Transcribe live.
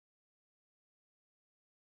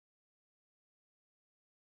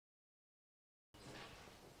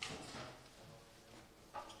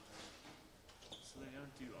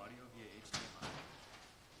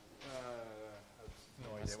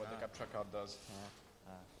capture card does.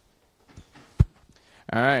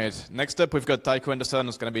 All right, next up we've got Tycho Andersen,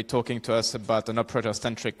 who's going to be talking to us about an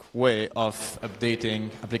operator-centric way of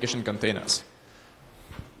updating application containers.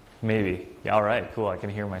 Maybe. Yeah, all right, cool. I can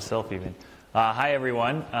hear myself even. Hi,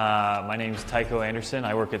 everyone. My name is Tycho Andersen.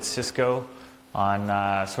 I work at Cisco on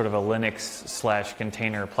sort of a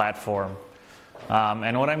Linux/container platform.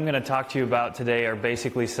 And what I'm going to talk to you about today are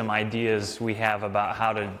basically some ideas we have about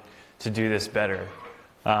how to do this better,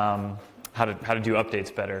 how to do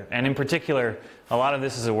updates better. And in particular, a lot of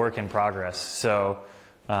this is a work in progress. So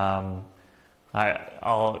there's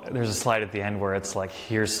a slide at the end where it's like,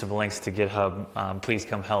 here's some links to GitHub. Please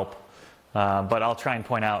come help. But I'll try and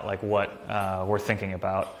point out like what we're thinking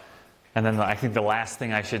about. And then I think the last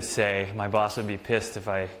thing I should say, my boss would be pissed if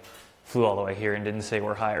I flew all the way here and didn't say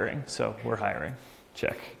we're hiring. So we're hiring.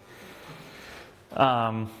 Check.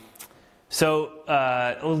 Just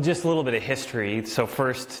a little bit of history. So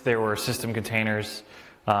first, there were system containers.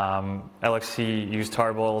 LXC used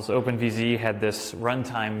tarballs. OpenVZ had this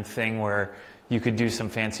runtime thing where you could do some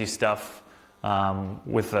fancy stuff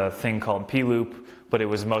with a thing called ploop, but it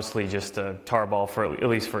was mostly just a tarball, at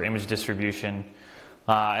least for image distribution.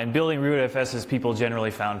 And building rootfs people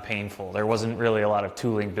generally found painful. There wasn't really a lot of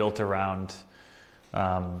tooling built around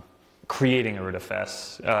creating a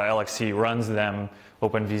rootfs. LXC runs them.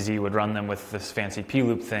 OpenVZ would run them with this fancy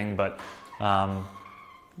ploop thing, but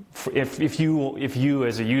if you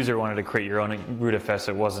as a user wanted to create your own rootfs,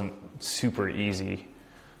 it wasn't super easy.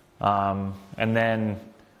 And then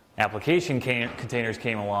application containers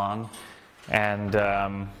came along, and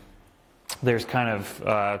there's kind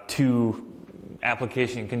of two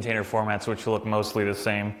application container formats which look mostly the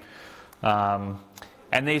same.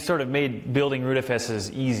 And they sort of made building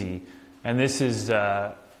rootfs easy. And this is,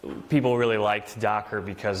 people really liked Docker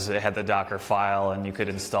because it had the Docker file and you could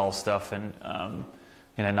install stuff in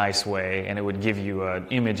a nice way, and it would give you an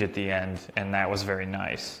image at the end, and that was very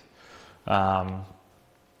nice. And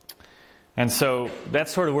so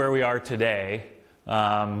that's sort of where we are today,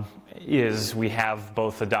 is we have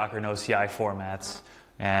both the Docker and OCI formats,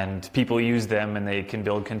 and people use them and they can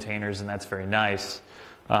build containers, and that's very nice.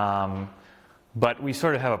 But we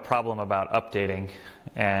sort of have a problem about updating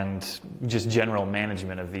and just general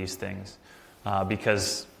management of these things,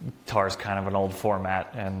 because tar is kind of an old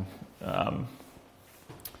format. And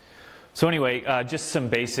so anyway, just some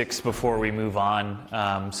basics before we move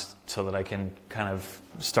on, so that I can kind of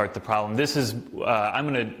start the problem. This is, I'm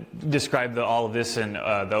going to describe all of this in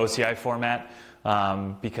the OCI format,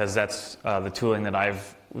 because that's the tooling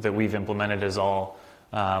that we've implemented is all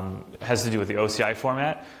has to do with the OCI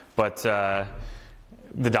format. But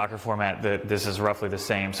the Docker format, this is roughly the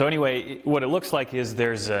same. So anyway, what it looks like is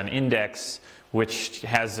there's an index which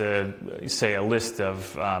has say a list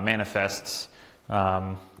of manifests. All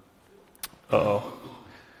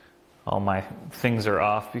my things are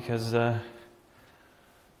off because I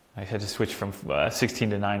had to switch from 16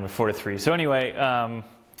 to 9 with 4 to 3. So anyway,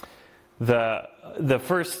 the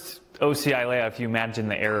first OCI layout, if you imagine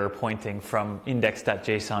the error pointing from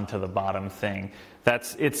index.json to the bottom thing,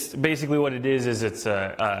 it's basically what it is it's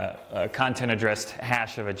a content addressed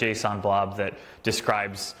hash of a JSON blob that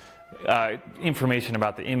describes information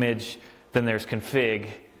about the image. Then there's config,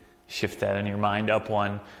 shift that in your mind up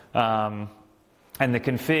one, and the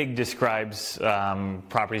config describes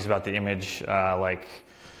properties about the image, like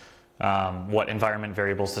what environment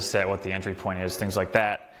variables to set, what the entry point is, things like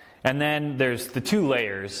that. And then there's the two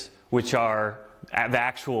layers, which are the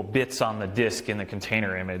actual bits on the disk in the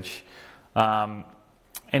container image. And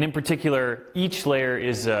in particular, each layer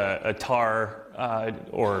is a tar,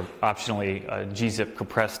 or optionally a gzip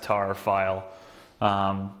compressed tar file.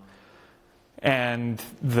 And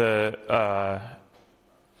the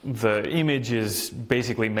image is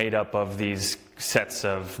basically made up of these sets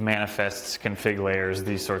of manifests, config layers,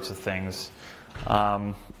 these sorts of things.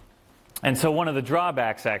 And so one of the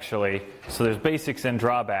drawbacks, actually, so there's basics and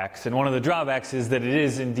drawbacks, and one of the drawbacks is that it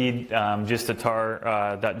is indeed just a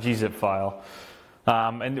tar.gzip file.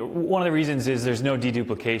 And one of the reasons is there's no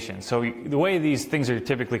deduplication. So the way these things are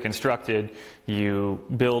typically constructed, you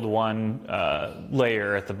build one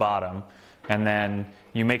layer at the bottom, and then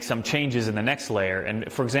you make some changes in the next layer.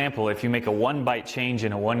 And for example, if you make a 1 byte change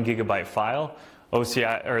in a 1 gigabyte file,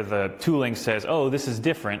 OCI or the tooling says, oh, this is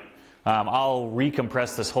different. I'll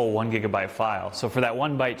recompress this whole 1 gigabyte file. So for that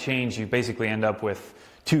 1 byte change, you basically end up with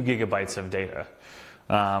 2 gigabytes of data,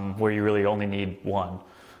 where you really only need 1.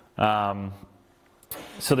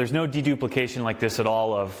 So there's no deduplication like this at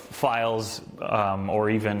all of files, or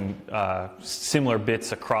even similar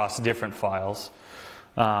bits across different files.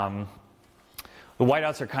 The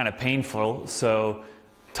whiteouts are kind of painful, so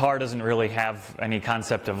tar doesn't really have any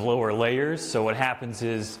concept of lower layers. So what happens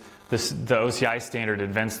is the OCI standard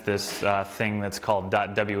invents this thing that's called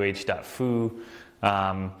 .wh.foo.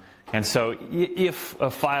 And so if a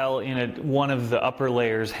file in one of the upper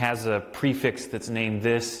layers has a prefix that's named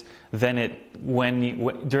this, then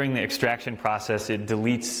during the extraction process, it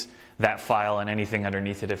deletes that file and anything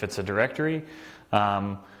underneath it if it's a directory,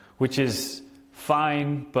 which is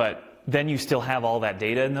fine, but then you still have all that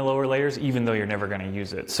data in the lower layers, even though you're never going to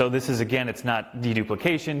use it. So this is, again, it's not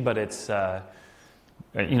deduplication, but it's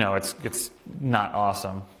it's not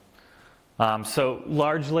awesome. So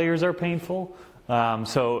large layers are painful.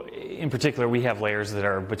 So in particular, we have layers that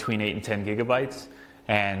are between 8 and 10 gigabytes,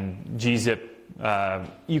 and gzip,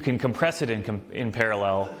 you can compress it in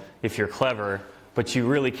parallel if you're clever, but you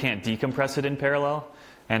really can't decompress it in parallel.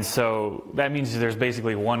 And so that means there's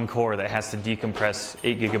basically one core that has to decompress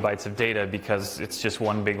 8 gigabytes of data because it's just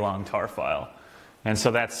one big long tar file. And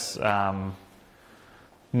so that's not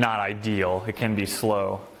ideal. It can be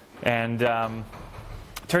slow. And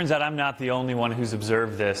turns out I'm not the only one who's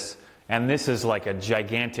observed this. And this is like a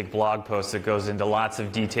gigantic blog post that goes into lots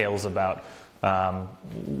of details about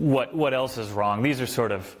what else is wrong. These are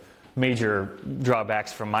sort of major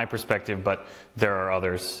drawbacks from my perspective, but there are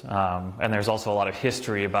others. And there's also a lot of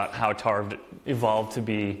history about how tar evolved to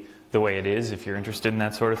be the way it is, if you're interested in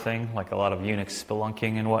that sort of thing, like a lot of Unix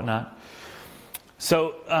spelunking and whatnot.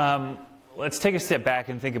 So let's take a step back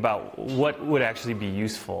and think about what would actually be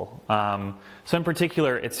useful. So in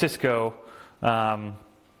particular, at Cisco,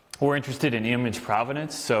 we're interested in image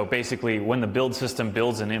provenance. So basically, when the build system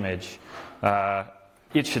builds an image,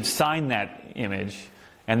 it should sign that image.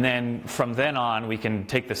 And then from then on, we can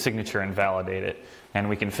take the signature and validate it. And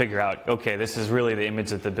we can figure out, okay, this is really the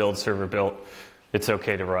image that the build server built. It's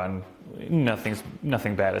okay to run.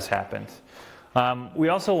 Nothing bad has happened. We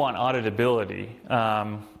also want auditability.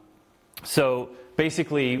 So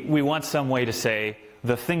basically, we want some way to say,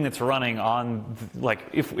 the thing that's running on, like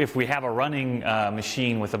if we have a running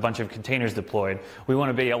machine with a bunch of containers deployed, we want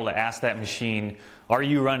to be able to ask that machine, are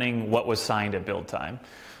you running what was signed at build time?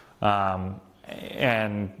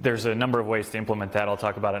 And there's a number of ways to implement that. I'll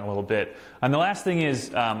talk about it in a little bit. And the last thing is,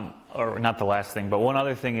 or not the last thing, but one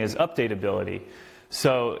other thing is updatability.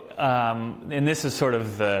 So, and this is sort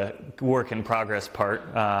of the work in progress part.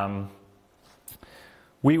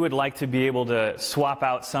 We would like to be able to swap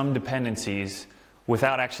out some dependencies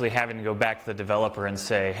without actually having to go back to the developer and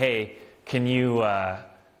say, hey, can you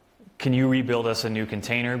rebuild us a new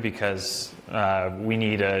container because we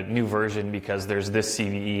need a new version because there's this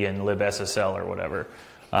CVE and libSSL or whatever.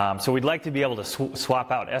 So we'd like to be able to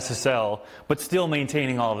swap out SSL, but still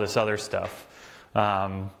maintaining all of this other stuff.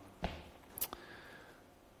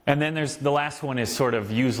 And then there's the last one is sort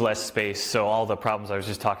of use less space. So all the problems I was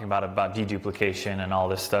just talking about deduplication and all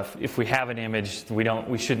this stuff. If we have an image,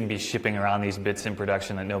 we shouldn't be shipping around these bits in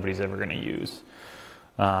production that nobody's ever going to use.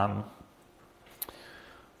 Yeah.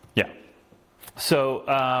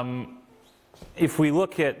 So if we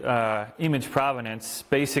look at image provenance,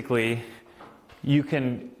 basically you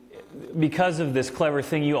can, because of this clever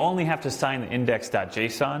thing, you only have to sign the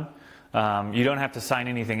index.json. You don't have to sign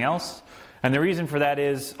anything else. And the reason for that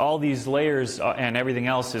is all these layers and everything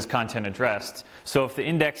else is content addressed. So if the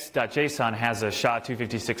index.json has a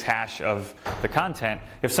SHA-256 hash of the content,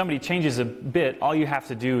 if somebody changes a bit, all you have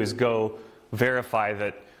to do is go verify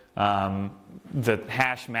that the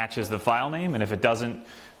hash matches the file name. And if it doesn't,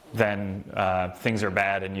 then things are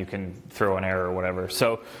bad and you can throw an error or whatever.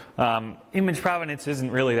 So image provenance isn't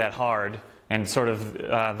really that hard. And sort of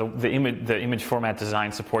the image format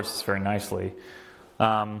design supports this very nicely.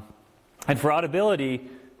 And for auditability,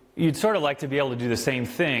 you'd sort of like to be able to do the same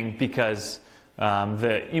thing because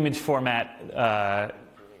the image format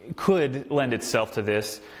could lend itself to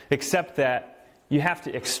this, except that you have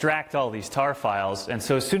to extract all these tar files. And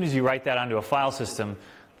so as soon as you write that onto a file system,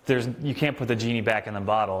 you can't put the genie back in the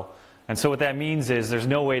bottle. And so what that means is there's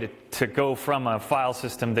no way to go from a file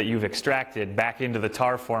system that you've extracted back into the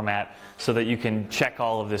tar format so that you can check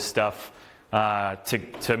all of this stuff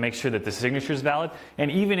to make sure that the signature is valid.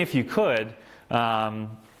 And even if you could,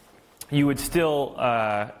 you would still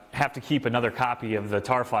have to keep another copy of the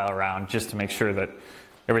tar file around just to make sure that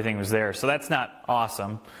everything was there. So that's not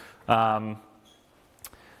awesome.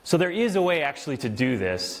 So there is a way actually to do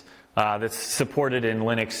this that's supported in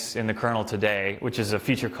Linux in the kernel today, which is a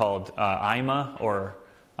feature called IMA or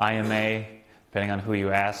IMA, depending on who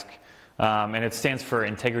you ask. And it stands for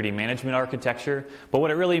Integrity Management Architecture. But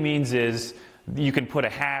what it really means is you can put a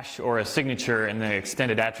hash or a signature in the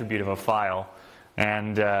extended attribute of a file.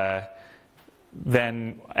 And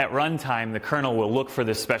then at runtime, the kernel will look for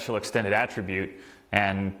this special extended attribute.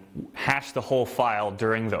 and hash the whole file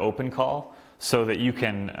during the open call so that you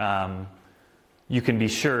can be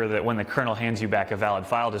sure that when the kernel hands you back a valid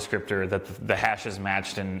file descriptor that the hash is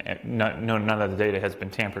matched and none of the data has been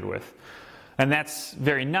tampered with. And that's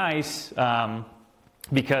very nice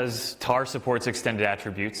because tar supports extended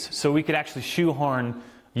attributes. So we could actually shoehorn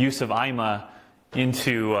use of IMA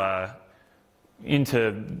into the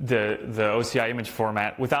OCI image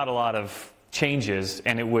format without a lot of changes,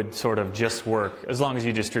 and it would sort of just work as long as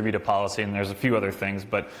you distribute a policy, and there's a few other things,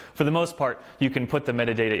 but for the most part you can put the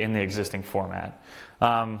metadata in the existing format.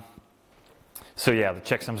 So yeah, the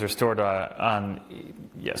checksums are stored on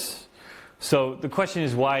yes. So the question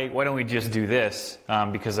is why don't we just do this,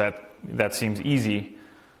 because that seems easy.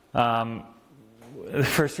 The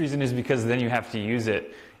first reason is because then you have to use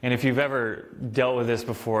it, and if you've ever dealt with this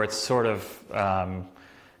before, it's sort of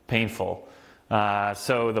painful.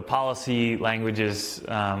 So the policy language is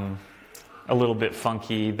a little bit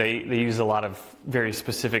funky. They use a lot of very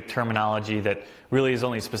specific terminology that really is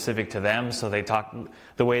only specific to them. So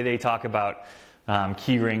the way they talk about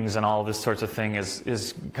key rings and all this sorts of thing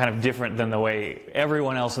is kind of different than the way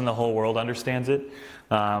everyone else in the whole world understands it.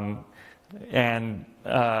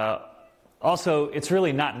 Also, it's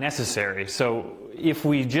really not necessary. So if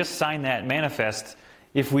we just sign that manifest,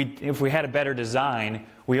 if we had a better design,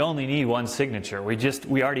 we only need one signature.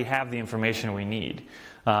 We already have the information we need.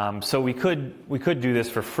 So we could do this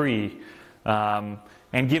for free. And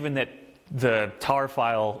given that the tar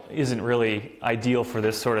file isn't really ideal for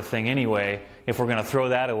this sort of thing anyway, if we're going to throw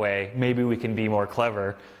that away, maybe we can be more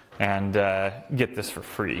clever and get this for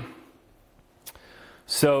free.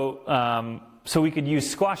 So we could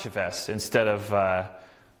use SquashFS instead of a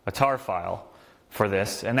tar file for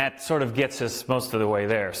this, and that sort of gets us most of the way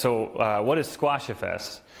there. So what is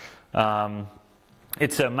SquashFS?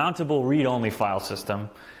 It's a mountable read-only file system,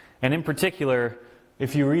 and in particular,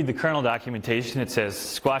 if you read the kernel documentation, it says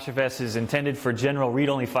SquashFS is intended for general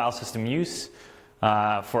read-only file system use,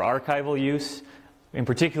 for archival use, in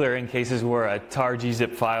particular in cases where a tar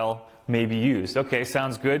gzip file may be used. Okay,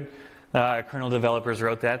 sounds good. Kernel developers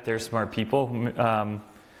wrote that. They're smart people.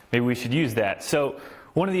 Maybe we should use that. So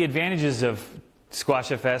one of the advantages of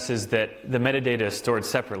SquashFS is that the metadata is stored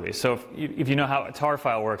separately. So if you know how a tar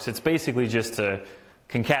file works, it's basically just a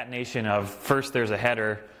concatenation of first there's a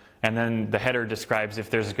header, and then the header describes if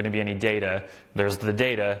there's going to be any data. There's the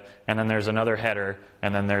data, and then there's another header,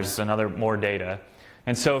 and then there's more data.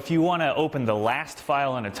 And so if you want to open the last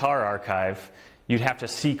file in a tar archive, you'd have to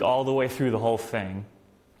seek all the way through the whole thing.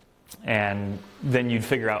 And then you'd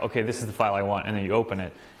figure out, okay, this is the file I want, and then you open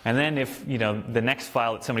it. And then if the next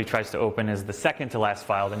file that somebody tries to open is the second to last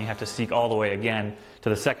file, then you have to seek all the way again to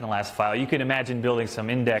the second to last file. You can imagine building some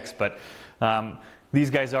index, but these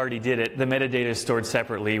guys already did it. The metadata is stored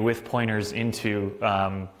separately with pointers into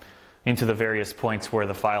the various points where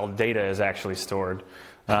the file data is actually stored.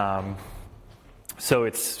 So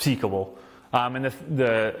it's seekable. And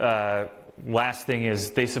the last thing is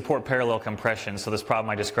they support parallel compression. So this problem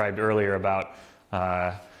I described earlier about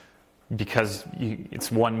because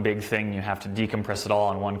it's one big thing, you have to decompress it all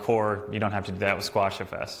on one core. You don't have to do that with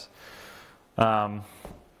SquashFS.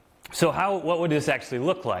 So what would this actually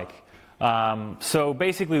look like? So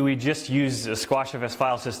basically we just use a SquashFS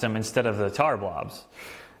file system instead of the tar blobs.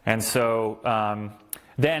 And so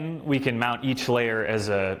then we can mount each layer as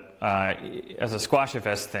a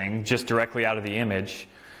SquashFS thing just directly out of the image.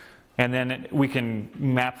 And then we can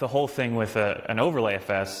map the whole thing with an overlay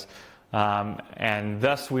FS. And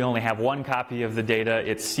thus we only have one copy of the data.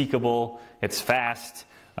 It's seekable, it's fast.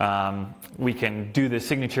 We can do the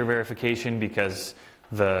signature verification because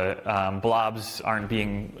the blobs aren't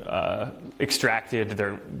being extracted.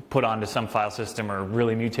 They're put onto some file system or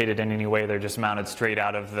really mutated in any way. They're just mounted straight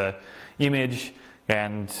out of the image,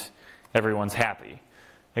 and everyone's happy.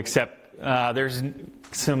 Except there's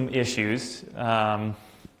some issues. One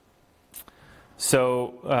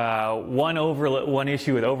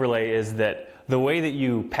issue with overlay is that the way that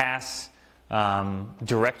you pass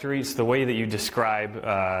directories, the way that you describe,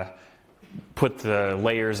 put the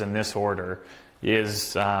layers in this order,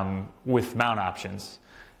 is with mount options.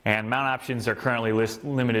 And mount options are currently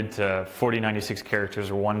limited to 4096 characters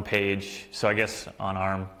or one page. So I guess on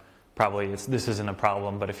ARM, probably this isn't a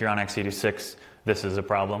problem, but if you're on x86, this is a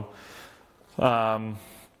problem.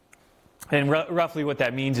 And roughly what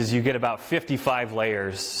that means is you get about 55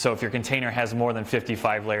 layers. So if your container has more than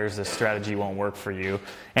 55 layers, this strategy won't work for you.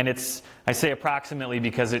 And I say approximately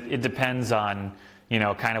because it depends on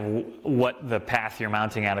kind of what the path you're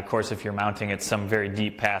mounting at. Of course, if you're mounting at some very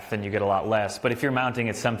deep path, then you get a lot less. But if you're mounting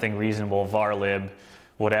at something reasonable, var lib,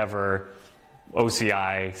 whatever,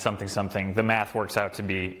 OCI something something. The math works out to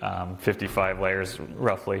be 55 layers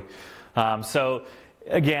roughly. So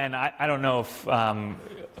again, I don't know if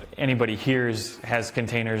anybody here has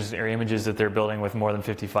containers or images that they're building with more than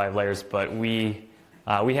 55 layers, but we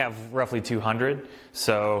have roughly 200.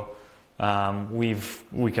 So we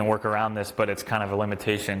can work around this, but it's kind of a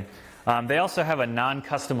limitation. They also have a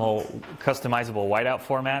non-customizable whiteout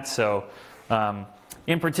format. So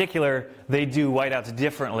in particular, they do whiteouts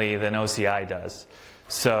differently than OCI does.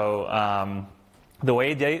 So the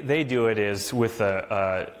way they do it is with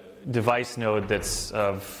a device node that's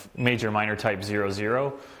of major minor type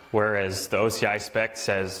 00, whereas the OCI spec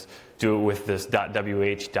says do it with this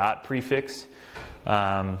 .wh prefix.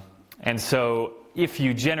 And so if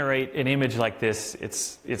you generate an image like this,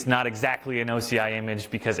 it's not exactly an OCI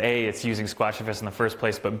image because A, it's using SquashFS in the first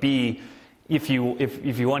place, but B, if you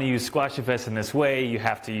want to use SquashFS in this way, you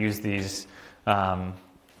have to use these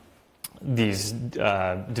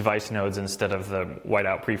device nodes instead of the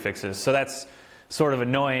whiteout prefixes. So that's sort of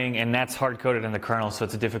annoying, and that's hard-coded in the kernel, so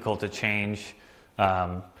it's difficult to change.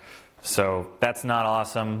 So that's not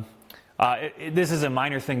awesome. This is a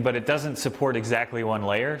minor thing, but it doesn't support exactly one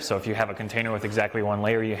layer. So if you have a container with exactly one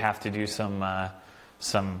layer, you have to do some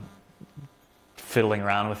fiddling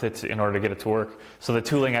around with it in order to get it to work. So the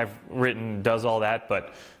tooling I've written does all that,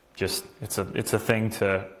 but just it's a thing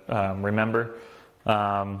to remember.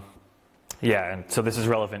 Yeah, and so this is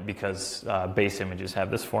relevant because base images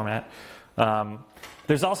have this format.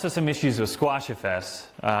 There's also some issues with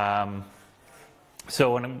SquashFS.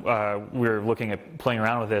 So when we're looking at playing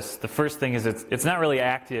around with this, the first thing is it's not really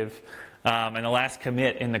active, and the last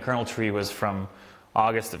commit in the kernel tree was from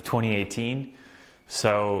August of 2018.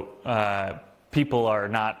 So people are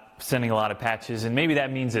not sending a lot of patches, and maybe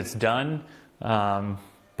that means it's done,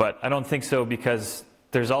 but I don't think so because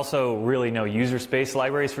there's also really no user space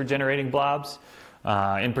libraries for generating blobs.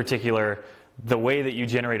 In particular, the way that you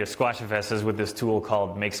generate a SquashFS is with this tool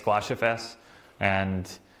called MakeSquashFS, and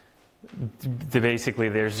basically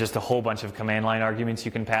there's just a whole bunch of command line arguments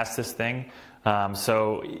you can pass this thing.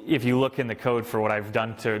 So if you look in the code for what I've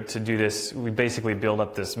done to do this, we basically build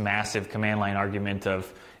up this massive command line argument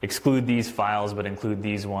of exclude these files but include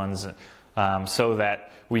these ones, so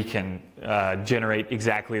that we can generate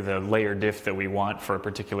exactly the layer diff that we want for a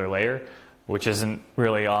particular layer, which isn't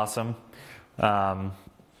really awesome.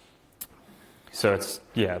 So it's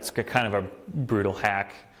kind of a brutal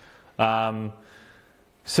hack.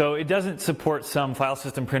 So it doesn't support some file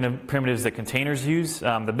system primitives that containers use.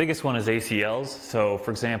 The biggest one is ACLs. So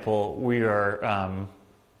for example,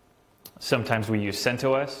 sometimes we use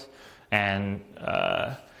CentOS, and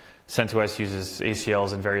CentOS uses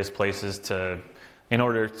ACLs in various places so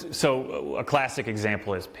a classic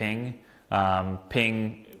example is ping.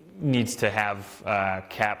 Ping needs to have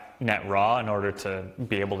cap net raw in order to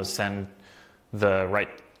be able to send the right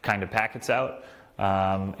kind of packets out.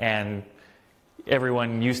 And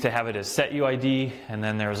everyone used to have it as setuid, and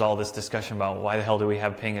then there was all this discussion about why the hell do we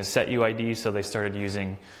have ping as setuid, so they started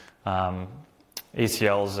using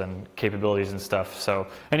ACLs and capabilities and stuff. So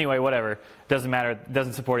anyway, whatever. Doesn't matter. It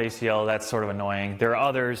doesn't support ACL. That's sort of annoying. There are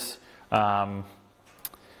others.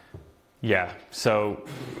 Yeah, so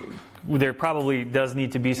there probably does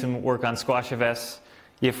need to be some work on SquashFS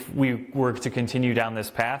if we were to continue down this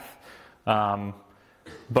path.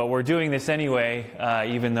 But we're doing this anyway,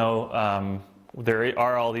 even though there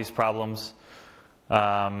are all these problems.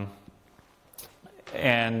 And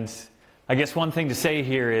I guess one thing to say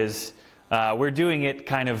here is we're doing it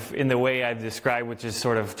kind of in the way I've described, which is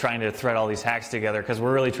sort of trying to thread all these hacks together, because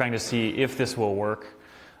we're really trying to see if this will work.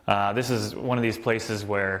 This is one of these places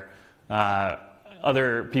where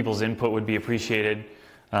other people's input would be appreciated.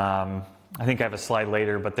 I think I have a slide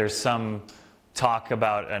later, but there's some talk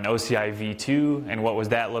about an OCI v2 and what would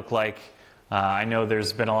that look like. I know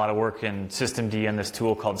there's been a lot of work in systemd and this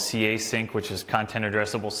tool called CA sync, which is content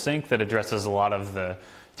addressable sync, that addresses a lot of the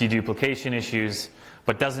deduplication issues,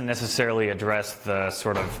 but doesn't necessarily address the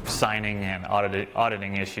sort of signing and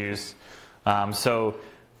auditing issues. So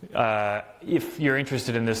if you're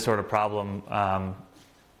interested in this sort of problem,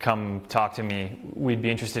 come talk to me. We'd be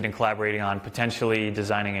interested in collaborating on potentially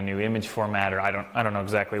designing a new image format, or I don't know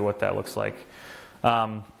exactly what that looks like.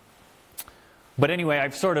 But anyway,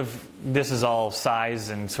 this is all size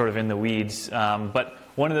and sort of in the weeds. But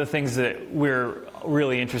one of the things that we're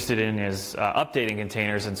really interested in is updating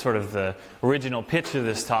containers, and sort of the original pitch of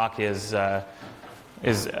this talk is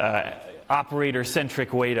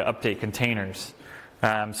operator-centric way to update containers.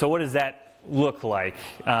 So what does that look like?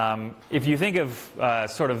 If you think of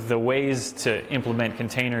sort of the ways to implement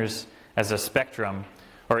containers as a spectrum,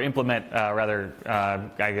 or implement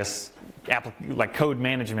I guess like code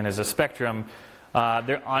management as a spectrum.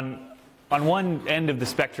 On one end of the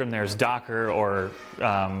spectrum, there's Docker or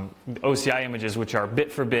OCI images, which are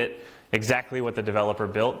bit for bit exactly what the developer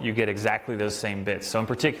built. You get exactly those same bits. So in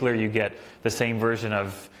particular, you get the same version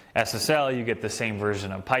of SSL, you get the same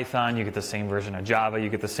version of Python, you get the same version of Java, you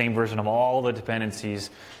get the same version of all the dependencies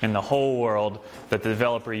in the whole world that the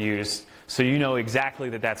developer used. So you know exactly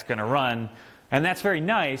that that's going to run. And that's very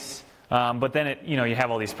nice. But then you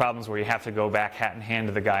have all these problems where you have to go back hat in hand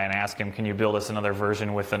to the guy and ask him, can you build us another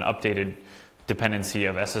version with an updated dependency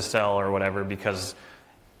of SSL or whatever? Because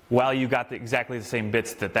while you got exactly the same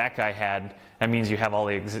bits that guy had, that means you have all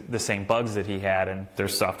the same bugs that he had, and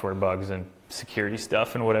there's software bugs and security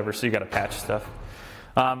stuff and whatever, so you got to patch stuff.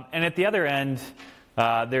 And at the other end,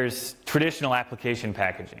 there's traditional application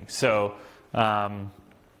packaging. So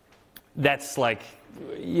that's like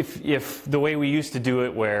if the way we used to do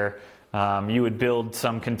it, where you would build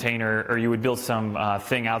some container, or you would build some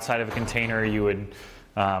thing outside of a container. You would,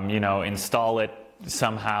 install it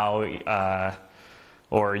somehow,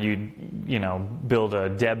 or you'd, build a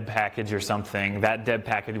deb package or something. That deb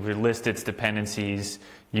package would list its dependencies.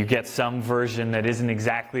 You get some version that isn't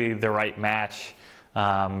exactly the right match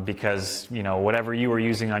because, whatever you were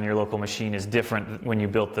using on your local machine is different when you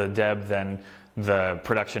built the deb than the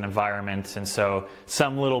production environment, and so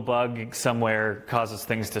some little bug somewhere causes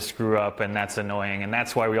things to screw up, and that's annoying, and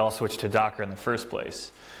that's why we all switched to Docker in the first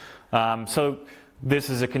place. So this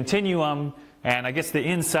is a continuum, and I guess the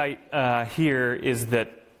insight here is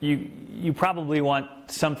that you probably want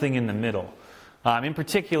something in the middle. In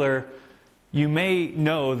particular, you may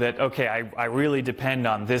know that, okay, I really depend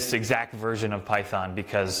on this exact version of Python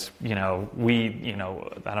because, I don't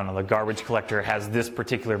know, the garbage collector has this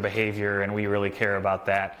particular behavior and we really care about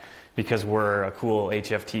that because we're a cool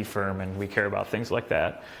HFT firm and we care about things like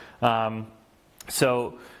that.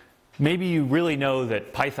 So maybe you really know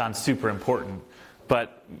that Python's super important,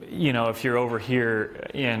 but, if you're over here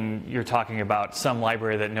and you're talking about some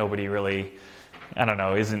library that nobody really, I don't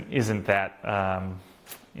know, isn't that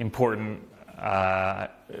important,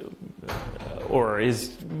 or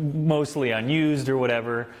is mostly unused or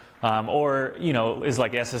whatever, or is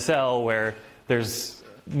like SSL, where there's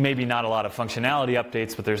maybe not a lot of functionality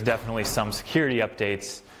updates, but there's definitely some security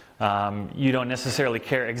updates. You don't necessarily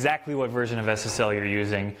care exactly what version of SSL you're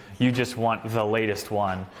using, you just want the latest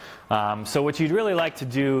one. So what you'd really like to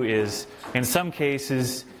do is, in some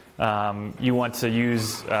cases, you want to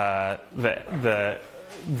use the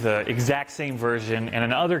exact same version, and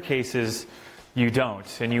in other cases you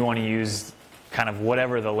don't, and you want to use kind of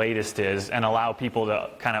whatever the latest is and allow people to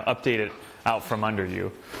kind of update it out from under you.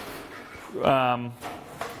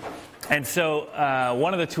 And so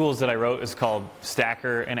one of the tools that I wrote is called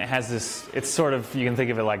Stacker, and it has this, it's sort of, you can think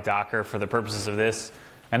of it like Docker for the purposes of this,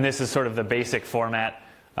 and this is sort of the basic format.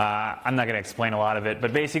 I'm not going to explain a lot of it,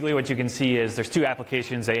 but basically what you can see is there's two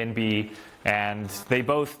applications, A and B, and they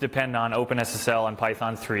both depend on OpenSSL and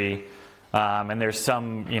Python 3, and there's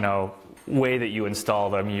some, way that you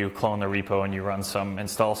install them. You clone the repo and you run some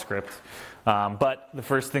install script. But the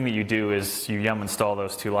first thing that you do is you yum install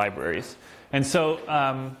those two libraries. And so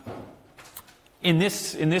in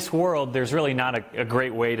this world, there's really not a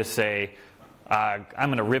great way to say, I'm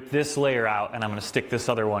going to rip this layer out and I'm going to stick this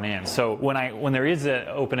other one in. So when there is an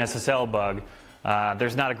OpenSSL bug,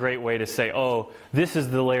 there's not a great way to say, oh, this is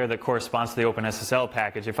the layer that corresponds to the OpenSSL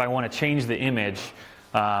package. If I want to change the image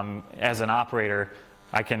as an operator,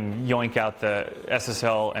 I can yoink out the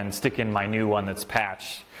SSL and stick in my new one that's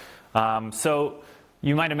patched. So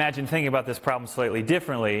you might imagine thinking about this problem slightly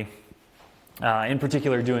differently, in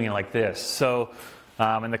particular doing it like this. So,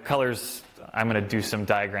 and the colors, I'm going to do some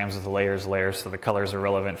diagrams of the layers, so the colors are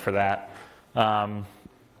relevant for that.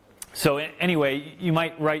 So anyway, you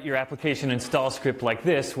might write your application install script like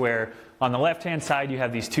this, where on the left-hand side you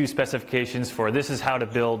have these two specifications for this is how to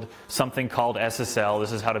build something called SSL,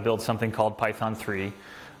 this is how to build something called Python 3.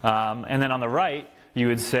 And then on the right, you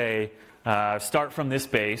would say start from this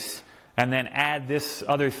base, and then add this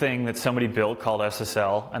other thing that somebody built called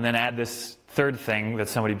SSL, and then add this third thing that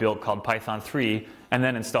somebody built called Python 3, and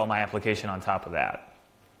then install my application on top of that.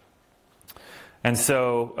 And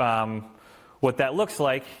so what that looks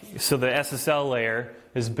like, so the SSL layer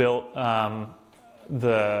is built,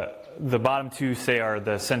 the bottom two, say, are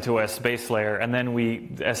the CentOS base layer, and then the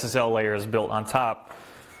SSL layer is built on top.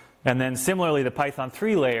 And then similarly, the Python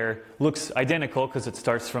 3 layer looks identical because it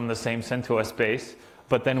starts from the same CentOS base,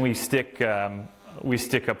 but then we stick a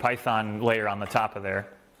Python layer on the top of there.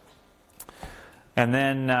 And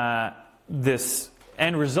then this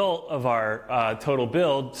end result of our total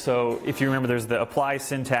build, so if you remember, there's the apply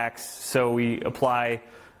syntax, so we apply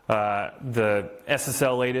the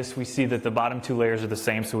SSL latest, we see that the bottom two layers are the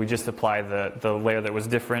same, so we just apply the layer that was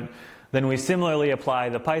different. Then we similarly apply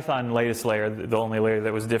the Python latest layer, the only layer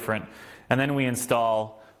that was different, and then we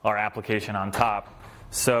install our application on top.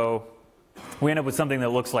 So we end up with something that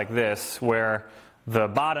looks like this, where the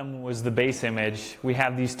bottom was the base image. We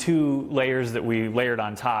have these two layers that we layered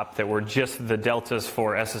on top that were just the deltas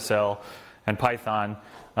for SSL and Python.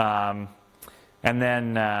 And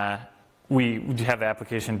then we have the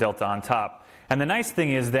application delta on top. And the nice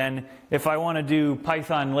thing is then, if I want to do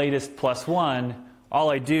Python latest +1, all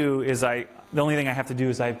I do is the only thing I have to do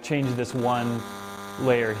is I change this one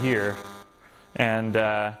layer here, and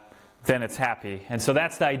then it's happy. And so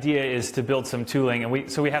that's the idea, is to build some tooling. And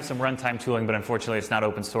so we have some runtime tooling, but unfortunately it's not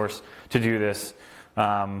open source to do this.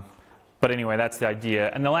 But anyway, that's the idea.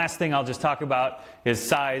 And the last thing I'll just talk about is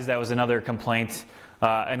size. That was another complaint.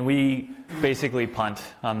 And we basically punt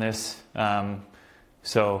on this.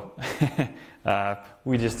 So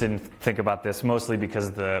we just didn't think about this, mostly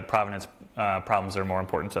because the provenance problems are more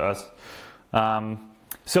important to us.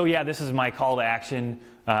 So yeah, this is my call to action.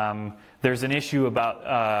 There's an issue about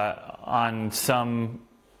on some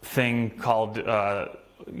thing called an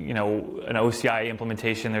OCI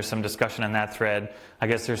implementation. There's some discussion on that thread. I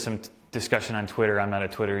guess there's some discussion on Twitter. I'm not a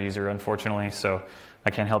Twitter user, unfortunately, so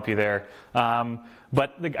I can't help you there.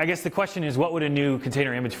 But I guess the question is, what would a new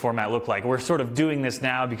container image format look like? We're sort of doing this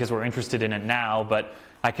now because we're interested in it now, but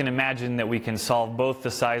I can imagine that we can solve both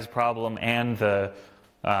the size problem and the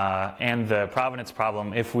provenance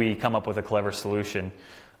problem if we come up with a clever solution.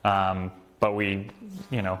 But we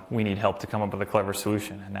need help to come up with a clever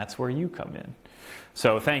solution, and that's where you come in.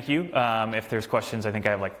 So thank you. If there's questions, I think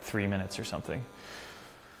I have like 3 minutes or something.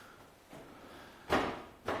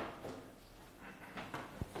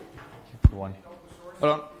 One.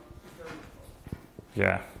 Hold on.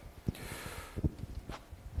 Yeah.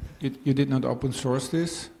 You did not open source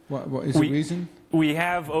this? What is the reason? We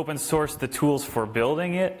have open sourced the tools for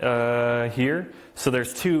building it here. So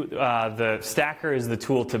there's two. The stacker is the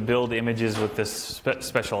tool to build images with this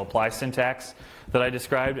special apply syntax that I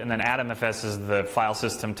described, and then AtomFS is the file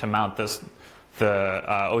system to mount the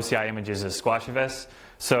OCI images as SquashFS.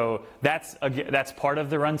 So that's part of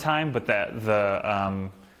the runtime, but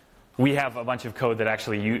we have a bunch of code that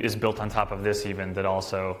actually is built on top of this even, that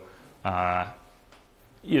also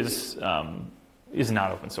is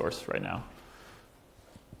not open source right now.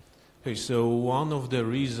 Okay, so one of the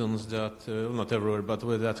reasons that, not everywhere, but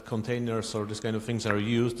where that containers or this kind of things are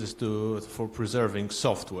used is for preserving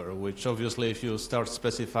software, which obviously if you start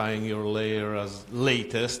specifying your layer as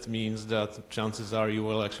latest means that chances are you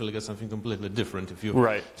will actually get something completely different if you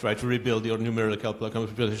try to rebuild your numerical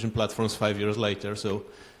computation platforms 5 years later. So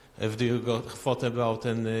have you thought about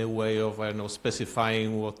any way of, I don't know,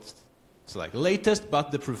 specifying what it's like latest,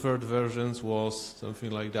 but the preferred versions was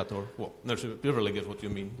something like that, or well, you really get what you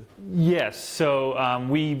mean. Yes, so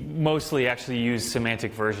we mostly actually use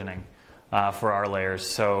semantic versioning for our layers.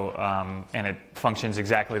 So and it functions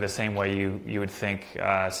exactly the same way you would think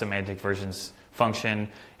semantic versions function.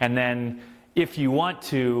 And then if you want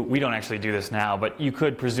to, we don't actually do this now, but you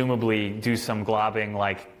could presumably do some globbing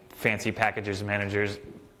like fancy package managers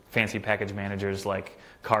like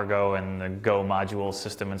Cargo and the Go module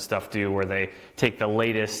system and stuff do, where they take the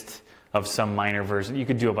latest of some minor version. You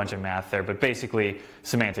could do a bunch of math there, but basically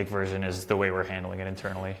semantic version is the way we're handling it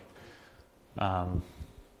internally. Other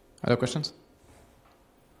questions?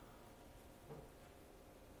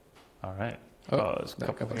 All right. There's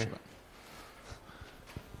a couple here.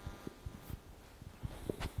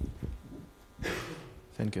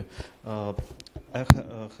 Thank you. I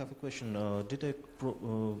have a question. Did I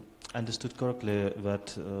understood correctly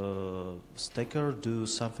that stacker do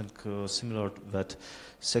something similar that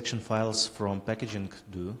section files from packaging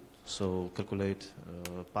do? So calculate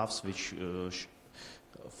paths which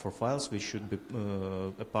for files which should be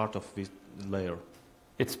a part of this layer.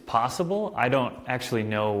 It's possible. I don't actually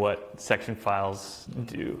know what section files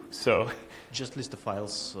do. So just list the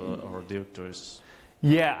files or directories.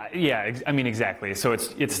 Yeah. I mean, exactly. So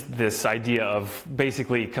it's this idea of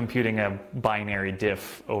basically computing a binary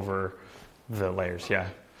diff over the layers. Yeah.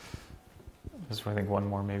 There's, I think, one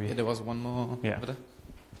more maybe. Yeah, there was one more. Yeah.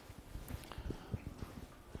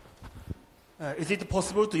 Is it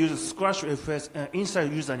possible to use SquashFS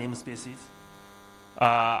inside user namespaces?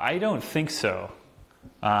 I don't think so.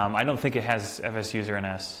 I don't think it has FS user and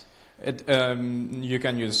S. You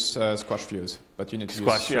can use Squash Fuse, but you need to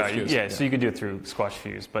use Fuse. Yeah, so you can do it through Squash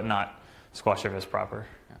Fuse, but not SquashFS proper.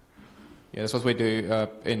 Yeah, that's what we do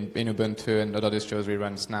in Ubuntu and other distros. We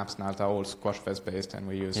run snaps now that are all SquashFS based, and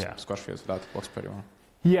we use Squash Fuse. That works pretty well.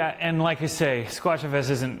 Yeah, and like I say,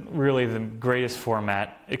 SquashFS isn't really the greatest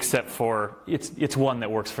format, except for it's one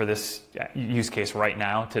that works for this use case right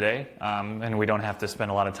now, today, and we don't have to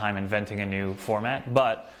spend a lot of time inventing a new format.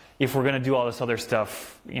 But if we're going to do all this other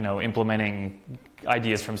stuff, you know, implementing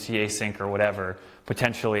ideas from C async or whatever,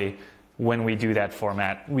 potentially when we do that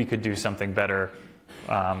format, we could do something better,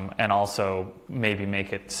 and also maybe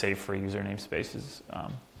make it safe for user namespaces.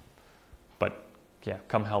 But yeah,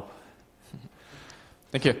 come help.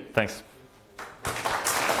 Thank you. Thanks.